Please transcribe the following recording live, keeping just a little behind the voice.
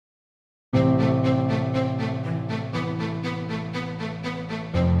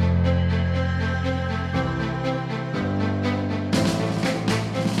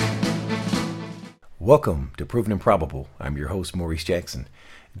Welcome to Proven Improbable. I'm your host, Maurice Jackson.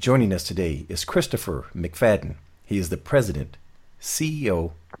 Joining us today is Christopher McFadden. He is the president,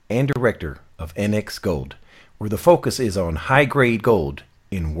 CEO, and director of NX Gold, where the focus is on high-grade gold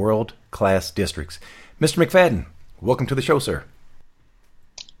in world-class districts. Mr. McFadden, welcome to the show, sir.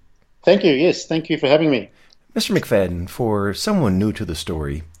 Thank you. Yes, thank you for having me. Mr. McFadden, for someone new to the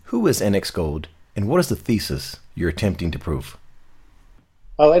story, who is NX Gold and what is the thesis you're attempting to prove?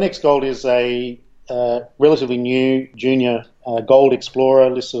 Well, NX Gold is a relatively new junior gold explorer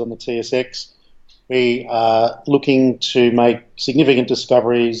listed on the TSX. We are looking to make significant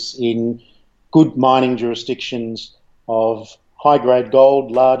discoveries in good mining jurisdictions of high-grade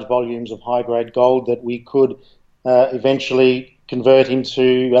gold, large volumes of high-grade gold that we could eventually convert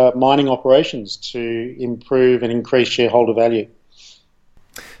into mining operations to improve and increase shareholder value.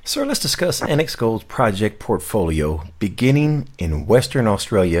 Sir, let's discuss NX Gold's project portfolio, beginning in Western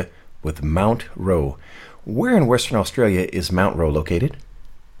Australia with Mount Roe. Where in Western Australia is Mount Roe located?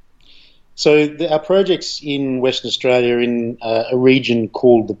 So our project's in Western Australia in a region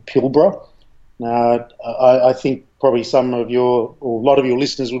called the Pilbara. Now, I think probably a lot of your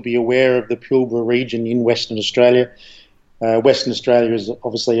listeners would be aware of the Pilbara region in Western Australia. Western Australia is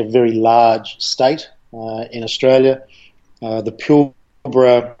obviously a very large state in Australia. The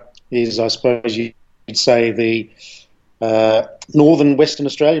Pilbara is, I suppose you'd say, the northern Western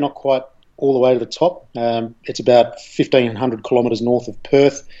Australia, not quite all the way to the top. It's about 1,500 kilometres north of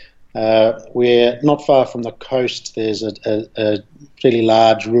Perth. We're not far from the coast. There's a fairly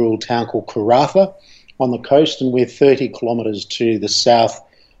large rural town called Karratha on the coast, and we're 30 kilometres to the south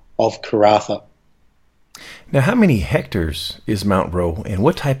of Karratha. Now, how many hectares is Mount Roe, and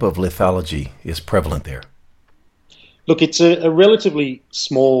what type of lithology is prevalent there? Look, it's a relatively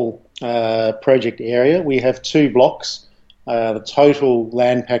small project area. We have two blocks. The total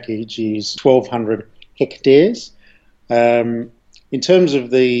land package is 1,200 hectares. In terms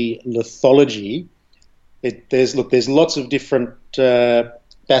of the lithology, there's lots of different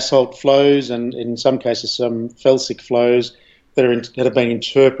basalt flows and in some cases some felsic flows that have been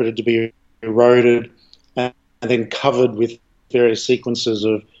interpreted to be eroded and then covered with various sequences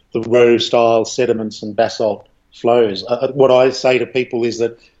of the Roe-style sediments and basalt flows. What I say to people is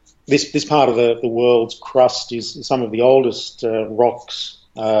that this part of the world's crust is some of the oldest rocks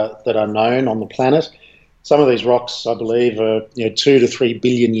that are known on the planet. Some of these rocks, I believe, are 2 to 3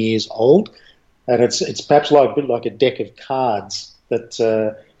 billion years old, and it's perhaps a bit like a deck of cards that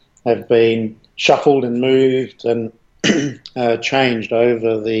have been shuffled and moved and changed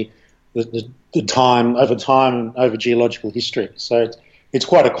over the time and over geological history. So it's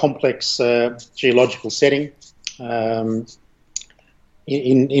quite a complex geological setting on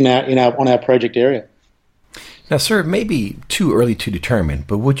our project area. Now, sir, it may be too early to determine,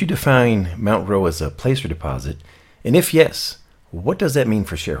 but would you define Mount Roe as a placer deposit? And if yes, what does that mean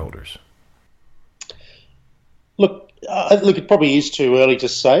for shareholders? Look, it probably is too early to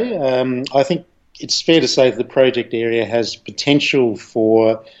say. I think it's fair to say that the project area has potential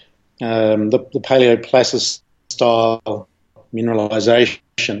for the paleoplacer style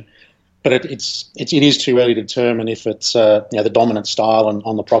mineralisation, but it is too early to determine if it's the dominant style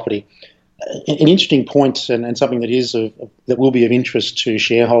on the property. An interesting point and something that will be of interest to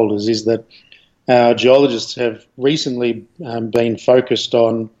shareholders is that our geologists have recently been focused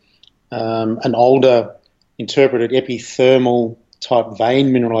on an older interpreted epithermal type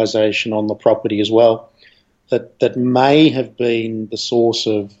vein mineralisation on the property as well that may have been the source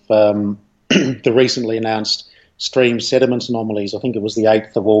of the recently announced stream sediment anomalies. I think it was the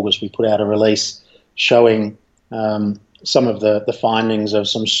 8th of August we put out a release showing some of the findings of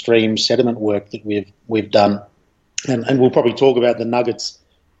some stream sediment work that we've done, and we'll probably talk about the nuggets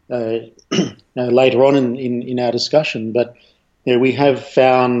later on in our discussion. But we have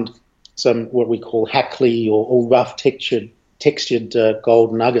found some what we call hackly or rough textured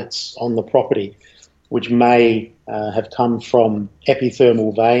gold nuggets on the property, which may have come from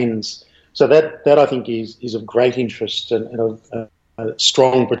epithermal veins. So that I think is of great interest and of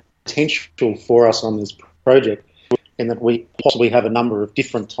strong potential for us on this project, in that we possibly have a number of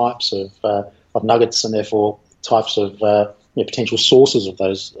different types of nuggets and therefore types of potential sources of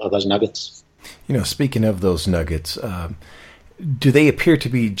those nuggets. Speaking of those nuggets, do they appear to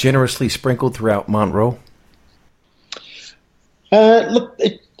be generously sprinkled throughout Mount Roe?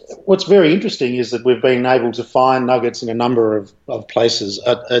 What's very interesting is that we've been able to find nuggets in a number of places.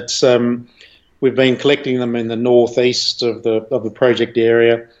 We've been collecting them in the northeast of the project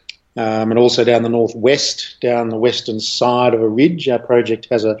area, and also down the northwest, down the western side of a ridge. Our project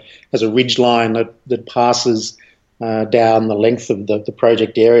has a ridge line that passes down the length of the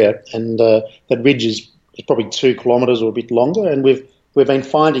project area, and that ridge is probably 2 kilometres or a bit longer, and we've been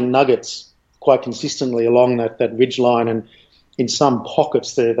finding nuggets quite consistently along that ridge line, and in some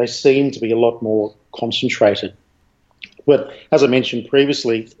pockets there they seem to be a lot more concentrated. But as I mentioned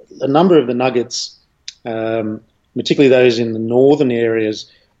previously, a number of the nuggets, particularly those in the northern areas,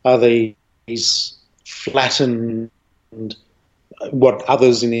 are these flattened, what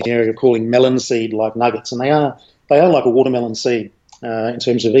others in the area are calling melon seed-like nuggets, and they are like a watermelon seed in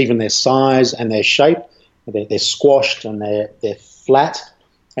terms of even their size and their shape. They're squashed and they're flat.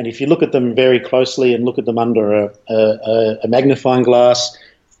 And if you look at them very closely and look at them under a magnifying glass,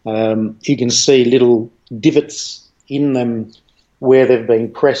 you can see little divots in them where they've been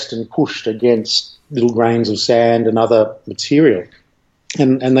pressed and pushed against little grains of sand and other material.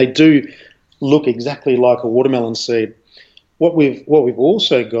 And they do look exactly like a watermelon seed. What we've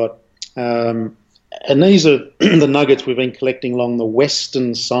also got, and these are the nuggets we've been collecting along the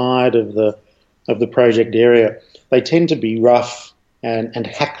western side of the project area. They tend to be rough and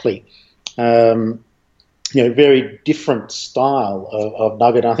hackly, very different style of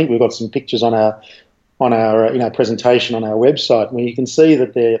nugget. I think we've got some pictures on our presentation on our website where you can see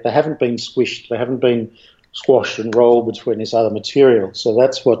that they haven't been squished, they haven't been squashed and rolled between this other material. So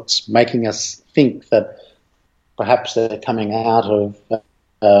that's what's making us think that perhaps they're coming out of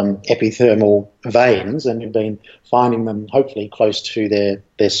epithermal veins, and we've been finding them hopefully close to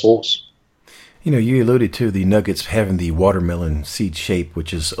their source. You alluded to the nuggets having the watermelon seed shape,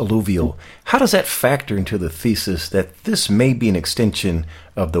 which is alluvial. How does that factor into the thesis that this may be an extension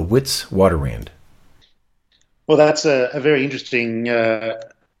of the Witwatersrand? Well, that's a very interesting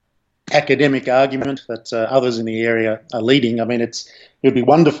academic argument that others in the area are leading. I mean, it would be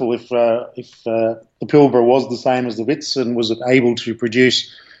wonderful if the Pilbara was the same as the Wits and was able to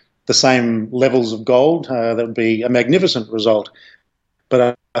produce the same levels of gold. That would be a magnificent result.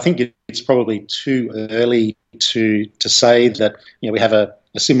 But I think it's probably too early to say that we have a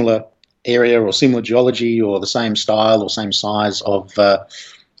similar area or similar geology or the same style or same size of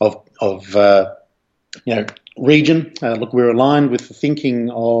region. Look, we're aligned with the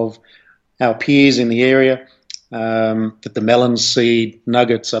thinking of our peers in the area, that the melon seed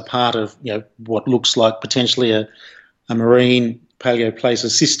nuggets are part of what looks like potentially a marine paleoplacer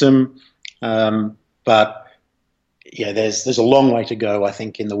system, but there's a long way to go, I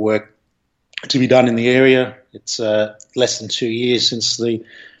think, in the work to be done in the area. It's less than 2 years since the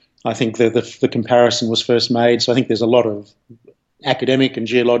comparison was first made, so I think there's a lot of academic and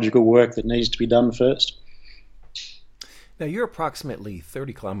geological work that needs to be done first. Now, you're approximately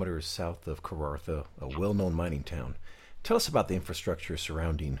 30 kilometers south of Karratha, a well-known mining town. Tell us about the infrastructure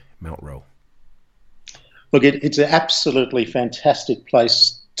surrounding Mount Roe. Look, it's an absolutely fantastic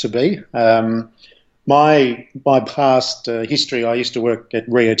place to be. My past history, I used to work at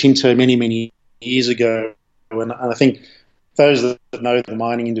Rio Tinto many years ago, and I think those that know the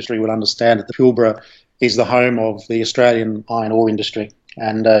mining industry would understand that the Pilbara is the home of the Australian iron ore industry,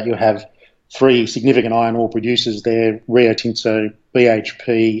 and you have 3 significant iron ore producers there: Rio Tinto,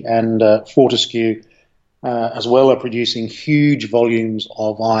 BHP and Fortescue, as well, are producing huge volumes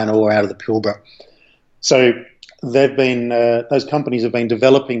of iron ore out of the Pilbara. So those companies have been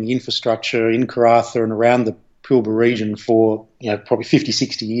developing the infrastructure in Karratha and around the Pilbara region for probably 50,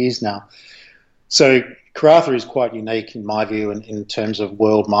 60 years now. So Karratha is quite unique in my view in terms of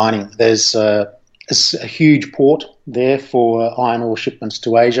world mining. There's a huge port there for iron ore shipments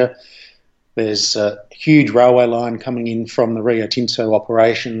to Asia. There's a huge railway line coming in from the Rio Tinto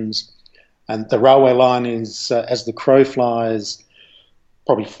operations, and the railway line is, as the crow flies,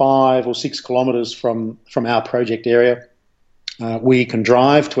 probably 5 or 6 kilometres from our project area. We can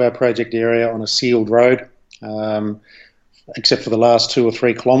drive to our project area on a sealed road, except for the last 2 or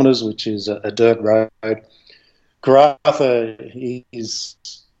 3 kilometres, which is a dirt road. Karratha is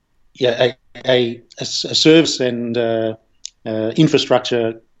a service and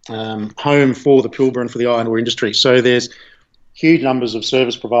infrastructure home for the Pilbara and for the iron ore industry. So there's huge numbers of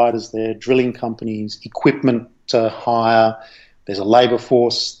service providers there, drilling companies, equipment to hire. There's a labour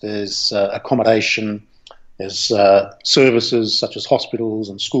force, there's accommodation, there's services such as hospitals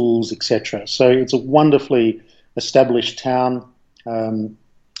and schools, etc. So it's a wonderfully established town.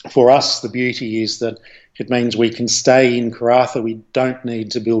 For us, the beauty is that it means we can stay in Karratha. We don't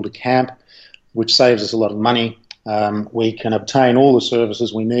need to build a camp, which saves us a lot of money. We can obtain all the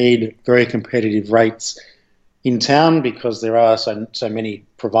services we need at very competitive rates in town because there are so many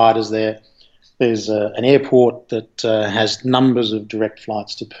providers there. There's an airport that has numbers of direct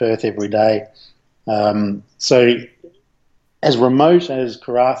flights to Perth every day. So as remote as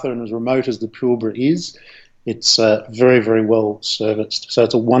Karratha and as remote as the Pilbara is, It's very, very well serviced. So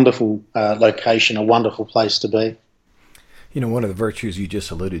it's a wonderful location, a wonderful place to be. You know, one of the virtues you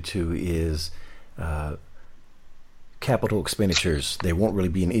just alluded to is capital expenditures. They won't really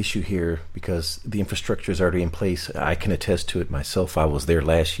be an issue here because the infrastructure is already in place. I can attest to it myself. I was there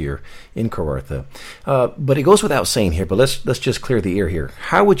last year in Kawartha. But it goes without saying here, but let's just clear the air here.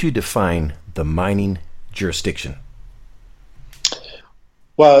 How would you define the mining jurisdiction?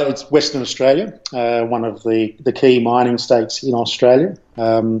 Well, it's Western Australia, one of the key mining states in Australia.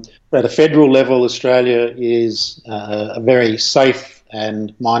 At a federal level, Australia is a very safe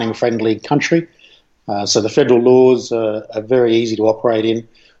and mining-friendly country. So the federal laws are very easy to operate in.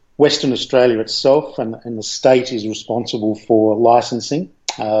 Western Australia itself, and the state is responsible for licensing,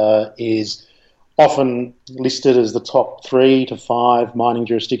 is often listed as the top 3 to 5 mining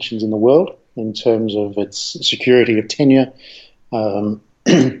jurisdictions in the world in terms of its security of tenure,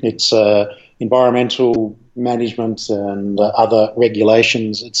 its environmental management and other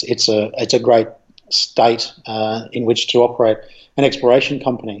regulations. It's a great state in which to operate an exploration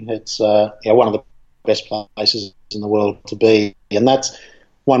company. It's one of the best places in the world to be, and that's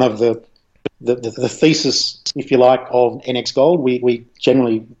one of the thesis, if you like, of NX Gold. We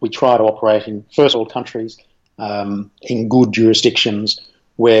generally try to operate in first world countries, in good jurisdictions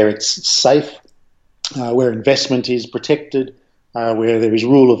where it's safe, where investment is protected, where there is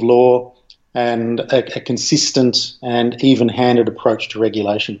rule of law and a consistent and even-handed approach to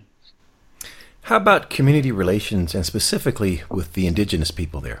regulation. How about community relations and specifically with the Indigenous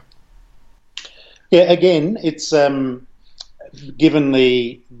people there? Yeah, again, it's given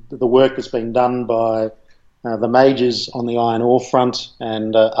the work that's been done by the majors on the iron ore front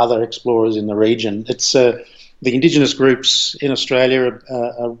and other explorers in the region. It's the Indigenous groups in Australia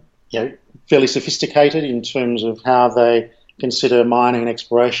are fairly sophisticated in terms of how they consider mining and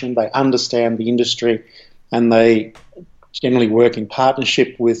exploration. They understand the industry, and they generally work in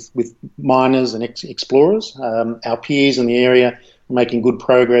partnership with miners and explorers. Our peers in the area are making good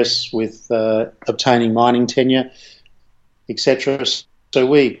progress with obtaining mining tenure, etc. So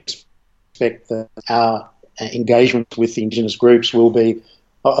we expect that our engagement with the Indigenous groups will be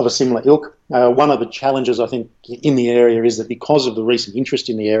of a similar ilk. One of the challenges, I think, in the area is that because of the recent interest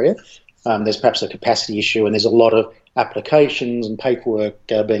in the area, there's perhaps a capacity issue, and there's a lot of applications and paperwork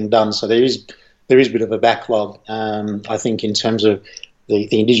being done. So there is a bit of a backlog, I think, in terms of the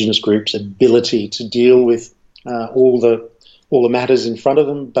Indigenous groups' ability to deal with all the matters in front of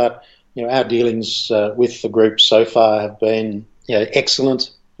them. But our dealings with the group so far have been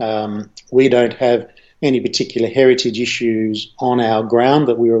excellent. We don't have any particular heritage issues on our ground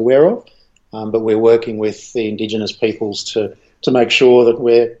that we're aware of, but we're working with the Indigenous peoples to make sure that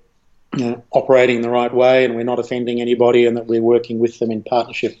we're operating in the right way and we're not offending anybody, and that we're working with them in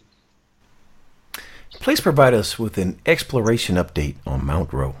partnership. Please provide us with an exploration update on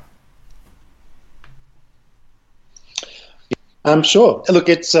Mount Roe. Sure. Look,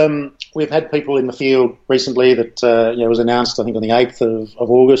 it's we've had people in the field recently that was announced, I think, on the 8th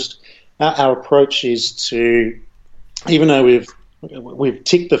of August. Our approach is to, even though we've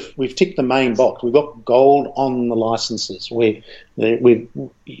ticked the main box, we've got gold on the licenses. You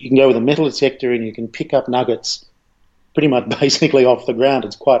can go with a metal detector and you can pick up nuggets pretty much basically off the ground.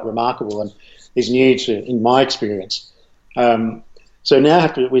 It's quite remarkable and is new in my experience. So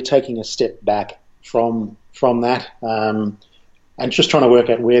now we're taking a step back from that. And just trying to work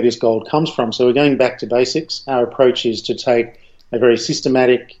out where this gold comes from. So we're going back to basics. Our approach is to take a very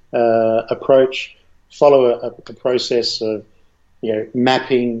systematic approach, follow a process of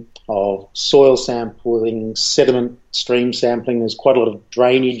mapping, of soil sampling, sediment stream sampling. There's quite a lot of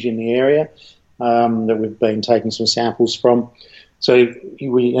drainage in the area that we've been taking some samples from. So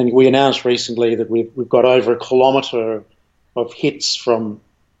we announced recently that we've got over 1 kilometre of hits from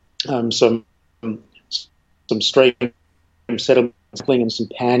some stream sediment and some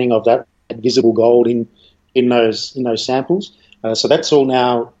panning of that visible gold in those samples. So that's all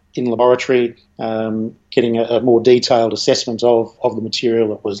now in laboratory, getting a more detailed assessment of the material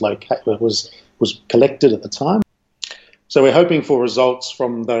that was collected at the time. So we're hoping for results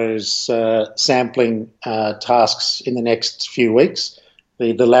from those sampling tasks in the next few weeks.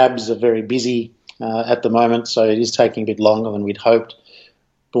 The labs are very busy at the moment, so it is taking a bit longer than we'd hoped.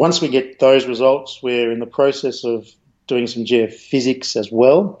 But once we get those results, we're in the process of doing some geophysics as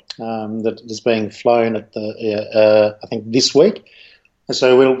well, that is being flown at I think this week. And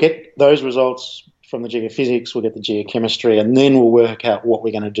so we'll get those results from the geophysics, we'll get the geochemistry, and then we'll work out what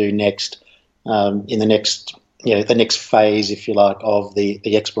we're going to do next in the next phase, if you like, of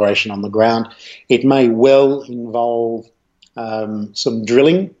the exploration on the ground. It may well involve some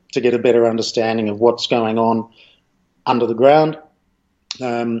drilling to get a better understanding of what's going on under the ground.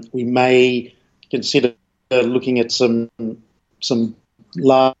 We may consider looking at some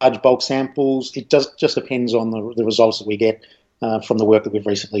large bulk samples. It just depends on the results that we get from the work that we've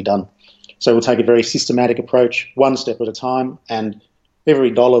recently done. So we'll take a very systematic approach, one step at a time, and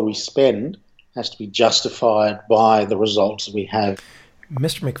every dollar we spend has to be justified by the results that we have.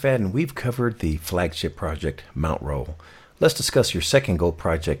 Mr. McFadden, we've covered the flagship project, Mount Royal. Let's discuss your second gold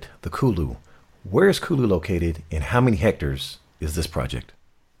project, the Kulu. Where is Kulu located, and how many hectares is this project?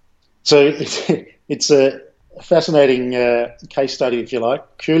 So it's a fascinating case study, if you like.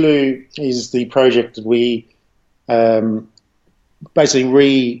 Kulu is the project that we basically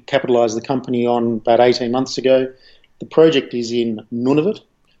recapitalised the company on about 18 months ago. The project is in Nunavut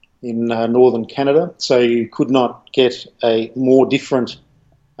in northern Canada, so you could not get a more different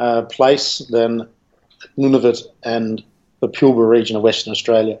place than Nunavut and the Pilbara region of Western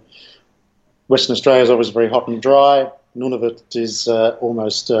Australia. Western Australia is obviously very hot and dry. Nunavut is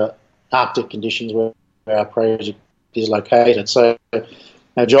almost Arctic conditions where our project is located. So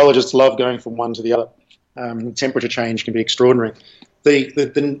our geologists love going from one to the other. Temperature change can be extraordinary.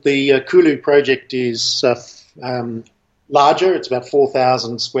 The Kulu project is larger. It's about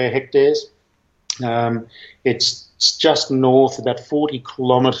 4,000 square hectares. It's just north, about 40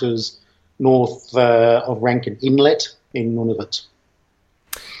 kilometres north of Rankin Inlet in Nunavut.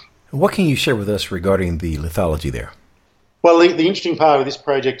 What can you share with us regarding the lithology there? Well, the interesting part of this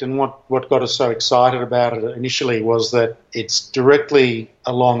project and what got us so excited about it initially was that it's directly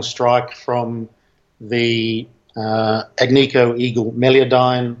along strike from the Agnico Eagle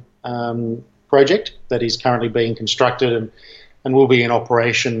Meliadine project that is currently being constructed and will be in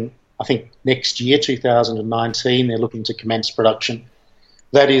operation, I think, next year, 2019. They're looking to commence production.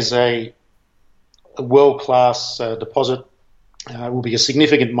 That is a world-class deposit. It will be a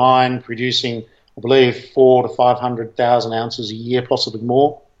significant mine producing, I believe, 400,000 to 500,000 ounces a year, possibly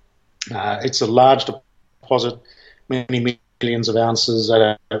more. It's a large deposit, many millions of ounces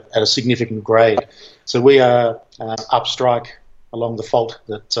at a significant grade. So we are upstrike along the fault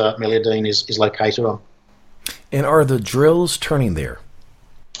that Meliadine is located on. And are the drills turning there?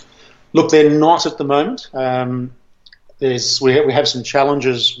 Look, they're not at the moment. We have some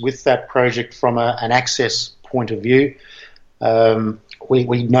challenges with that project from an access point of view.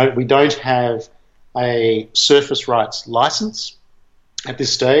 We don't have a surface rights license at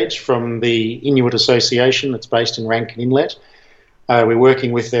this stage from the Inuit Association that's based in Rankin Inlet. We're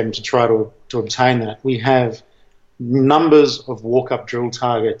working with them to try to obtain that. We have numbers of walk-up drill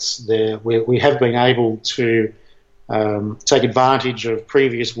targets there. We have been able to take advantage of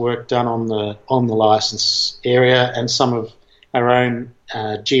previous work done on the license area and some of our own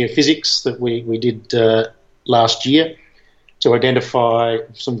geophysics that we did last year to identify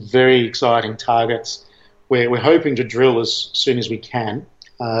some very exciting targets where we're hoping to drill as soon as we can.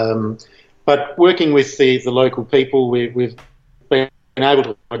 But working with the local people, we've been able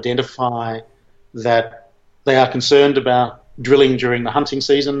to identify that they are concerned about drilling during the hunting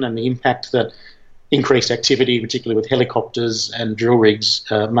season and the impact that increased activity, particularly with helicopters and drill rigs,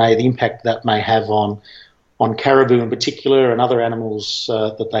 the impact that may have on caribou in particular and other animals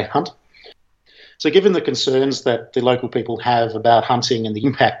that they hunt. So given the concerns that the local people have about hunting and the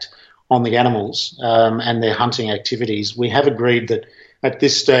impact on the animals and their hunting activities, we have agreed that at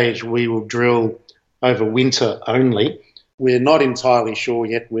this stage we will drill over winter only. We're not entirely sure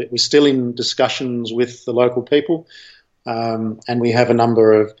yet. We're still in discussions with the local people and we have a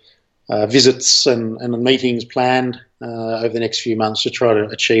number of visits and meetings planned over the next few months to try to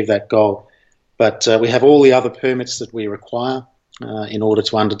achieve that goal. But we have all the other permits that we require in order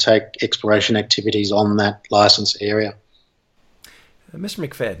to undertake exploration activities on that licence area. Mr.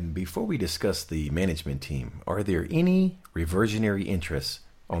 McFadden, before we discuss the management team, are there any reversionary interests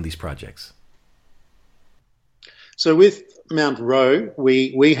on these projects? So with Mount Royal,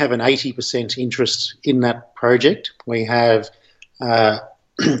 we have an 80% interest in that project. We have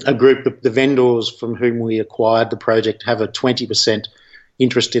a group of the vendors from whom we acquired the project have a 20%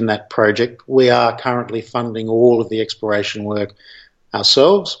 interest in that project. We are currently funding all of the exploration work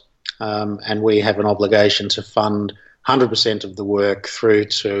ourselves, and we have an obligation to fund 100% of the work through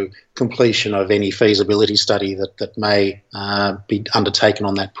to completion of any feasibility study that may be undertaken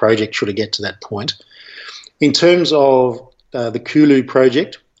on that project should it get to that point. In terms of the Kulu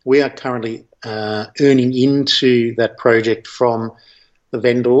project, we are currently earning into that project from the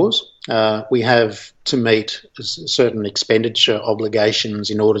vendors. We have to meet certain expenditure obligations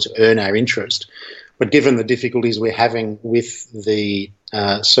in order to earn our interest. But given the difficulties we're having with the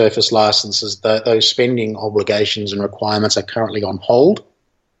surface licenses, those spending obligations and requirements are currently on hold.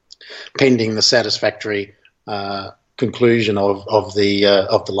 pending the satisfactory conclusion of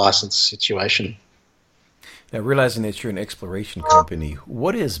the license situation. Now, realizing that you're an exploration company,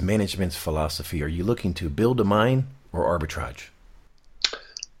 what is management's philosophy? Are you looking to build a mine or arbitrage?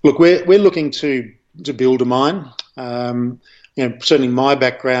 Look, we're looking to build a mine. Certainly my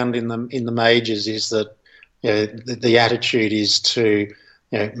background in the majors is that the attitude is to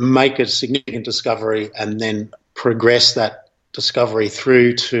make a significant discovery and then progress that discovery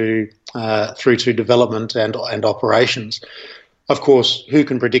through to development and operations. Of course, who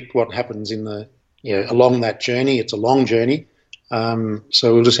can predict what happens along that journey? It's a long journey,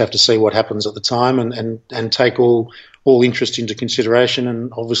 so we'll just have to see what happens at the time and take all interest into consideration,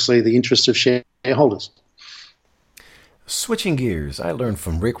 and obviously the interest of shareholders. Switching gears, I learned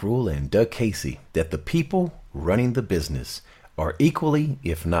from Rick Rule and Doug Casey that the people running the business are equally,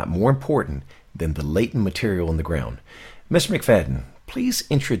 if not more important, than the latent material in the ground. Mr. McFadden, please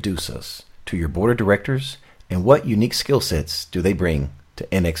introduce us to your board of directors and what unique skill sets do they bring to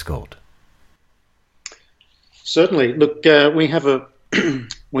NX Gold? Certainly. Look, we have a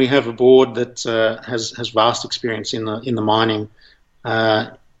board that has vast experience in the mining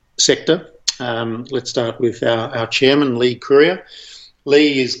sector. Let's start with our chairman, Lee Courier.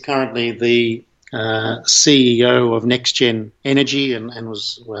 Lee is currently the CEO of NexGen Energy and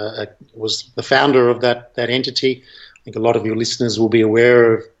was the founder of that entity. I think a lot of your listeners will be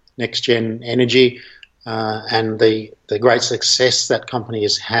aware of NexGen Energy and the great success that company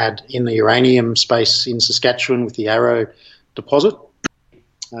has had in the uranium space in Saskatchewan with the Arrow deposit.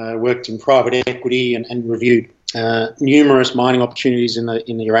 Worked in private equity and reviewed numerous mining opportunities in the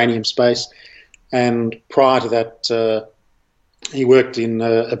uranium space. And prior to that, he worked in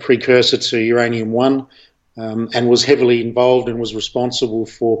a precursor to Uranium One and was heavily involved and was responsible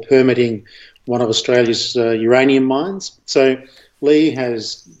for permitting one of Australia's uranium mines. So Lee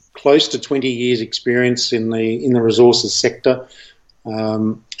has close to 20 years' experience in the resources sector.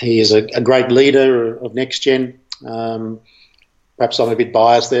 He is a great leader of NexGen. Perhaps I'm a bit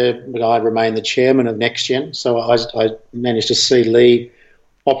biased there, but I remain the chairman of NexGen. So I managed to see Lee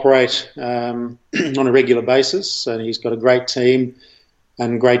operate on a regular basis, and he's got a great team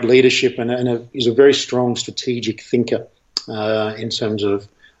and great leadership, and he's a very strong strategic thinker in terms of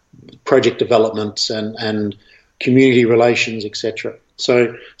project development and community relations, etc.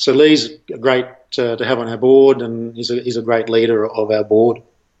 So Lee's great to have on our board, and he's a great leader of our board.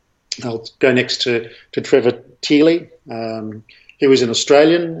 I'll go next to Trevor Teeley. He was an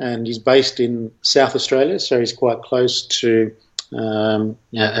Australian, and he's based in South Australia, so he's quite close to our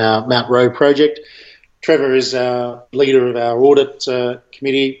Mount Roe project. Trevor is our leader of our audit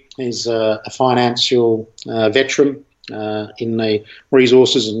committee. He's a financial veteran in the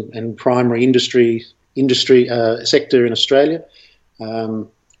resources and primary industry sector in Australia.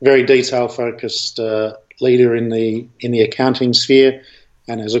 Very detail focused leader in the accounting sphere,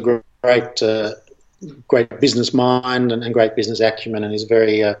 and has a great business mind and great business acumen, and is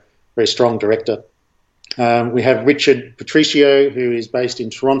a very strong director. We have Richard Patricio, who is based in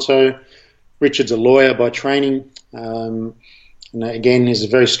Toronto. Richard's a lawyer by training, and again, he's a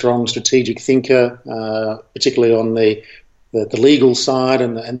very strong strategic thinker, particularly on the legal side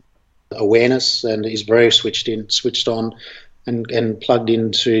and awareness, and he's very switched on, and plugged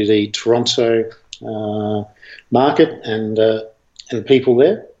into the Toronto market and people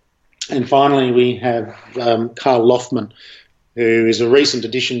there. And finally, we have Carl Loftman, who is a recent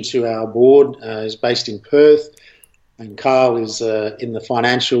addition to our board. He's based in Perth, and Carl is in the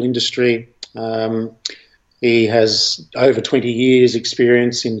financial industry. He has over 20 years'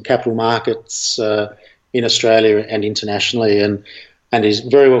 experience in capital markets in Australia and internationally, and is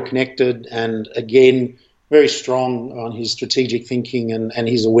very well connected, and again, very strong on his strategic thinking and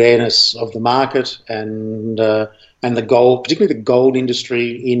his awareness of the market and the gold, particularly the gold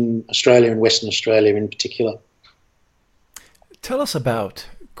industry in Australia and Western Australia in particular. Tell us about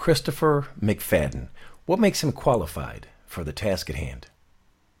Christopher McFadden. What makes him qualified for the task at hand?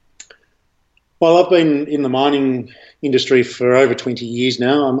 Well, I've been in the mining industry for over 20 years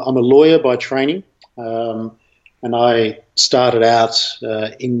now. I'm a lawyer by training, and I started out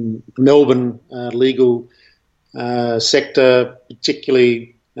in Melbourne legal sector,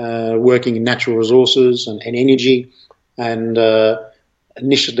 particularly working in natural resources and energy. And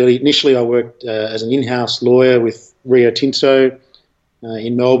initially I worked as an in-house lawyer with Rio Tinto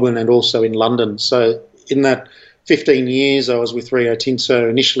in Melbourne and also in London. So in that 15 years I was with Rio Tinto,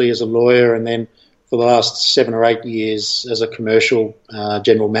 initially as a lawyer, and then for the last 7 or 8 years as a commercial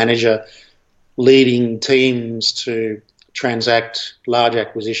general manager, leading teams to transact large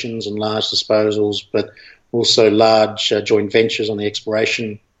acquisitions and large disposals, but also large joint ventures on the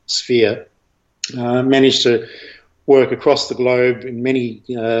exploration sphere. Managed to work across the globe in many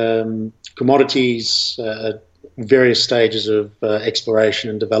commodities, various stages of exploration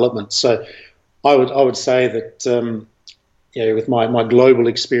and development. So I would say that with my global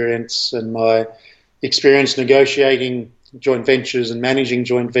experience and my experience negotiating joint ventures and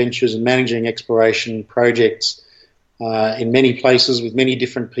managing exploration projects in many places with many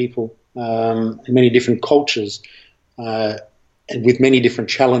different people and many different cultures and with many different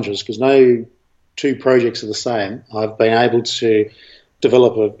challenges, because no two projects are the same. I've been able to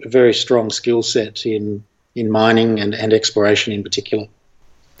develop a very strong skill set in mining and exploration in particular.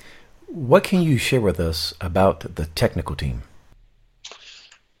 What can you share with us about the technical team?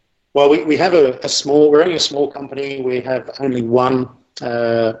 Well, we have we're only a small company. We have only one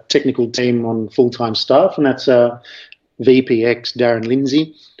technical team on full-time staff, and that's our VPX, Darren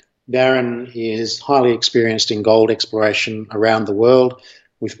Lindsay. Darren is highly experienced in gold exploration around the world,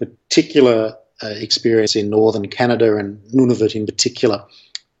 with particular experience in northern Canada and Nunavut in particular.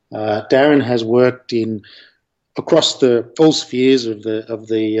 Darren has worked across all spheres of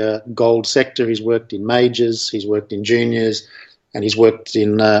the gold sector. He's worked in majors, he's worked in juniors, and he's worked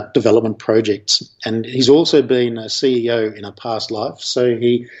in development projects. And he's also been a CEO in a past life, so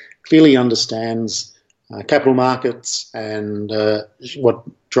he clearly understands capital markets and what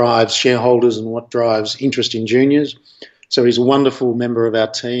drives shareholders and what drives interest in juniors. So he's a wonderful member of our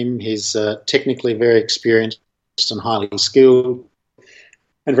team. He's technically very experienced and highly skilled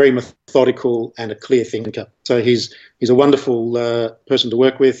and very methodical and a clear thinker. So he's a wonderful person to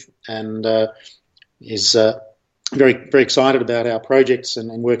work with, and is very, very excited about our projects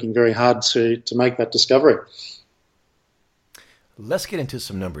and working very hard to make that discovery. Let's get into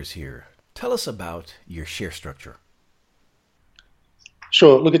some numbers here. Tell us about your share structure.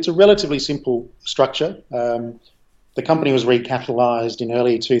 Sure. Look, it's a relatively simple structure. The company was recapitalised in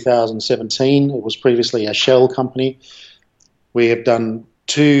early 2017. It was previously a shell company. We have done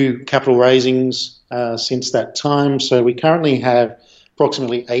 2 capital raisings since that time. So we currently have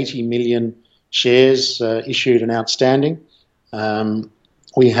approximately 80 million shares issued and outstanding.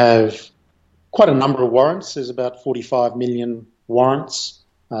 We have quite a number of warrants. There's about 45 million warrants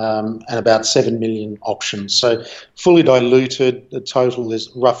and about 7 million options. So fully diluted, the total is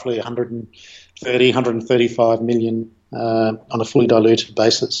roughly 135 million on a fully diluted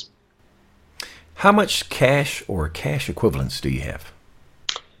basis. How much cash or cash equivalents do you have?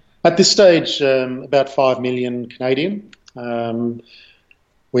 At this stage, about 5 million Canadian.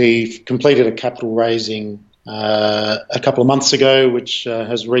 We've completed a capital raising a couple of months ago, which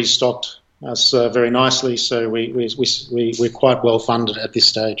has restocked us very nicely. So we're quite well funded at this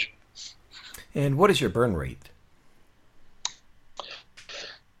stage. And what is your burn rate?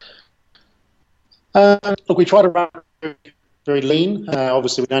 Look, we try to run very lean.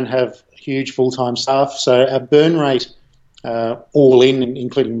 Obviously, we don't have huge full-time staff, so our burn rate, all in,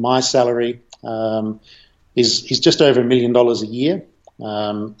 including my salary, is just over $1 million a year,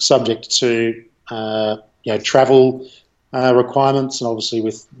 subject to travel requirements, and obviously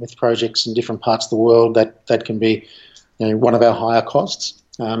with projects in different parts of the world, that can be one of our higher costs,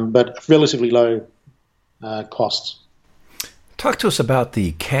 but relatively low costs. Talk to us about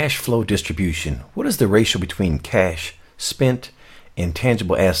the cash flow distribution. What is the ratio between cash spent and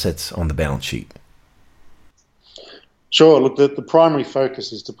tangible assets on the balance sheet? Sure. Look, the primary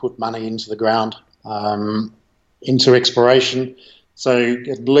focus is to put money into the ground, into exploration. So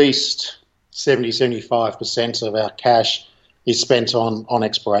at least 70-75% of our cash is spent on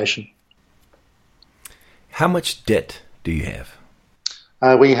exploration. How much debt do you have?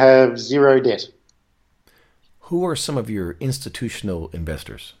 We have 0 debt. Who are some of your institutional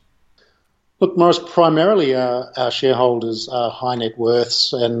investors? Look, Morris, primarily our shareholders are high net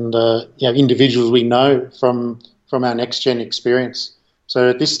worths and individuals we know from our NextGen experience. So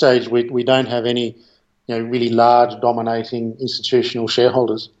at this stage, we don't have any really large dominating institutional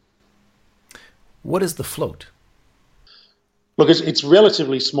shareholders. What is the float? Look, it's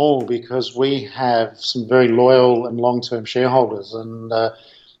relatively small because we have some very loyal and long-term shareholders, and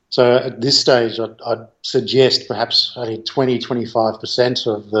so at this stage, I'd suggest perhaps only 20-25%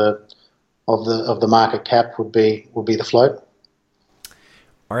 of the market cap would be the float.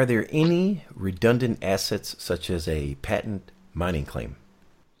 Are there any redundant assets such as a patent mining claim?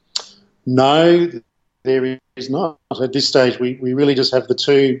 No, there is not. At this stage, we really just have the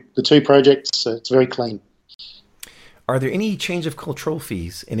two projects. So it's very clean. Are there any change of control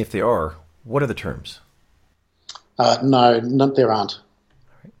fees? And if there are, what are the terms? No, there aren't.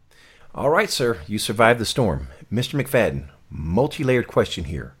 All right, sir. You survived the storm. Mr. McFadden, multi-layered question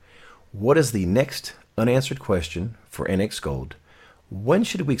here. What is the next unanswered question for NX Gold? When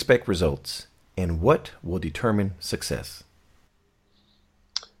should we expect results, and what will determine success?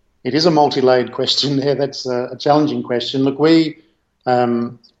 It is a multi-layered question there. That's a challenging question. Look, we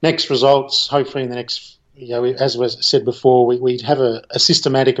next results, hopefully in the next, as was said before, we have a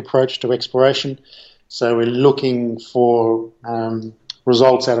systematic approach to exploration. So we're looking for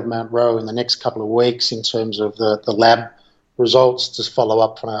results out of Mount Roe in the next couple of weeks in terms of the lab results to follow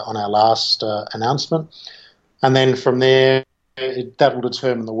up on our last announcement. And then from there, that will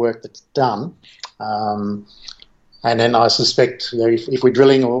determine the work that's done. And then I suspect if we're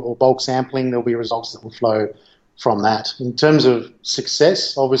drilling or bulk sampling, there'll be results that will flow from that. In terms of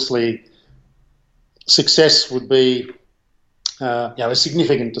success, obviously, success would be a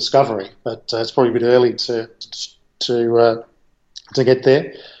significant discovery, but it's probably a bit early to get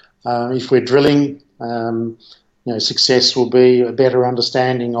there. If we're drilling, success will be a better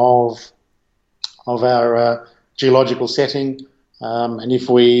understanding of our geological setting, and if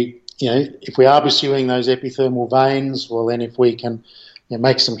we are pursuing those epithermal veins, well, then if we can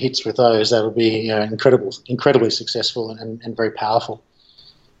make some hits with those, that will be incredibly successful and very powerful.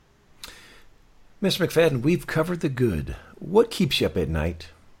 Mr. McFadden, we've covered the good. What keeps you up at night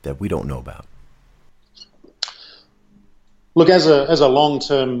that we don't know about? Look, as a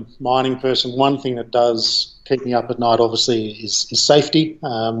long-term mining person, one thing that does keep me up at night, obviously, is safety.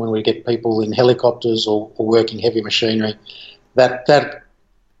 When we get people in helicopters or working heavy machinery, that's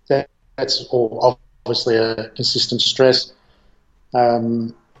obviously a consistent stress.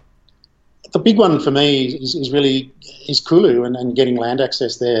 The big one for me is Kulu and getting land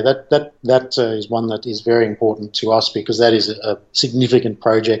access there. That is one that is very important to us because that is a significant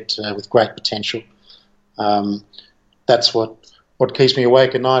project with great potential. That's what keeps me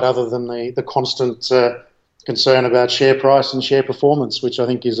awake at night, other than the constant concern about share price and share performance, which I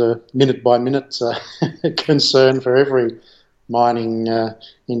think is a minute-by-minute concern for every mining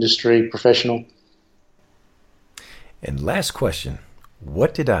industry professional. And last question,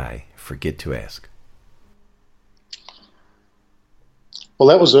 what did I forget to ask? Well,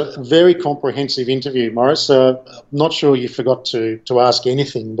 that was a very comprehensive interview, Maurice. I'm not sure you forgot to ask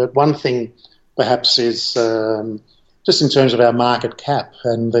anything, but one thing perhaps is just in terms of our market cap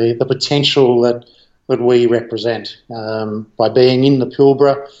and the potential that we represent by being in the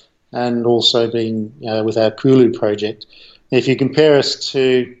Pilbara and also being with our Kulu project. If you compare us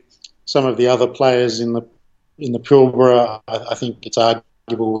to some of the other players in the Pilbara, I think it's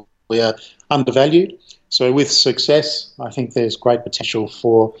arguable we are undervalued. So with success, I think there's great potential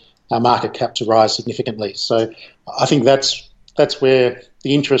for our market cap to rise significantly. So I think that's where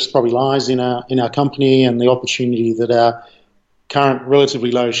the interest probably lies in our company and the opportunity that our current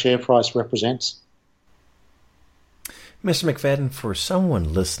relatively low share price represents. Mr. McFadden, for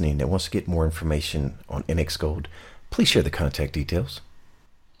someone listening that wants to get more information on NX Gold, please share the contact details.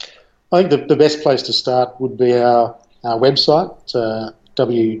 I think the best place to start would be our website,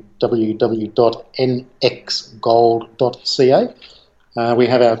 www.nxgold.ca. We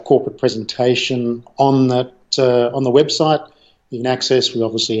have our corporate presentation on the website. You can access. We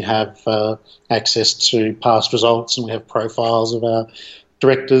obviously have access to past results, and we have profiles of our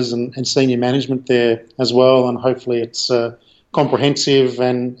directors and senior management there as well. And hopefully, it's comprehensive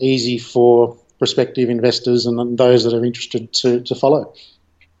and easy for prospective investors and those that are interested to follow.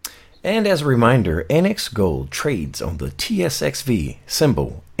 And as a reminder, NX Gold trades on the TSXV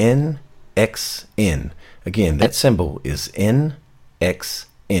symbol NXN. Again, that symbol is NXN.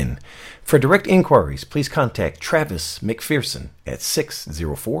 For direct inquiries, please contact Travis McPherson at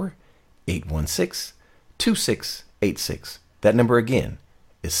 604-816-2686. That number again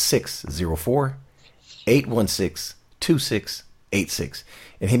is 604-816-2686.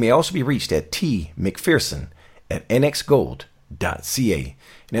 And he may also be reached at tmcpherson@nxgold.ca.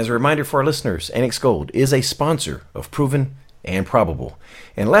 And as a reminder for our listeners, NX Gold is a sponsor of Proven and Probable.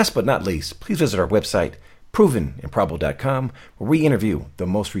 And last but not least, please visit our website, provenandprobable.com, where we interview the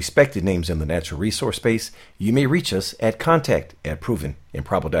most respected names in the natural resource space. You may reach us at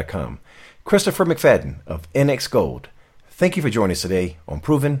contact@provenandprobable.com. Christopher McFadden of NX Gold, thank you for joining us today on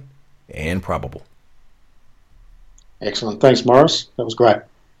Proven and Probable. Excellent. Thanks, Maurice. That was great.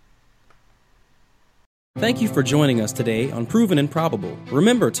 Thank you for joining us today on Proven and Probable.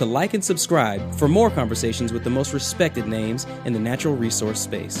 Remember to like and subscribe for more conversations with the most respected names in the natural resource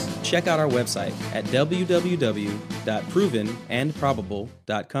space. Check out our website at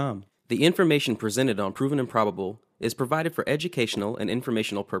www.provenandprobable.com. The information presented on Proven and Probable is provided for educational and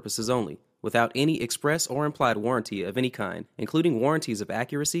informational purposes only, without any express or implied warranty of any kind, including warranties of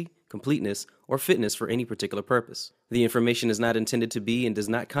accuracy, completeness, or fitness for any particular purpose. The information is not intended to be and does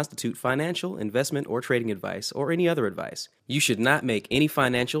not constitute financial, investment, or trading advice, or any other advice. You should not make any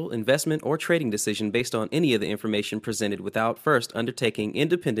financial, investment, or trading decision based on any of the information presented without first undertaking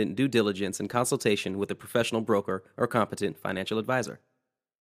independent due diligence and consultation with a professional broker or competent financial advisor.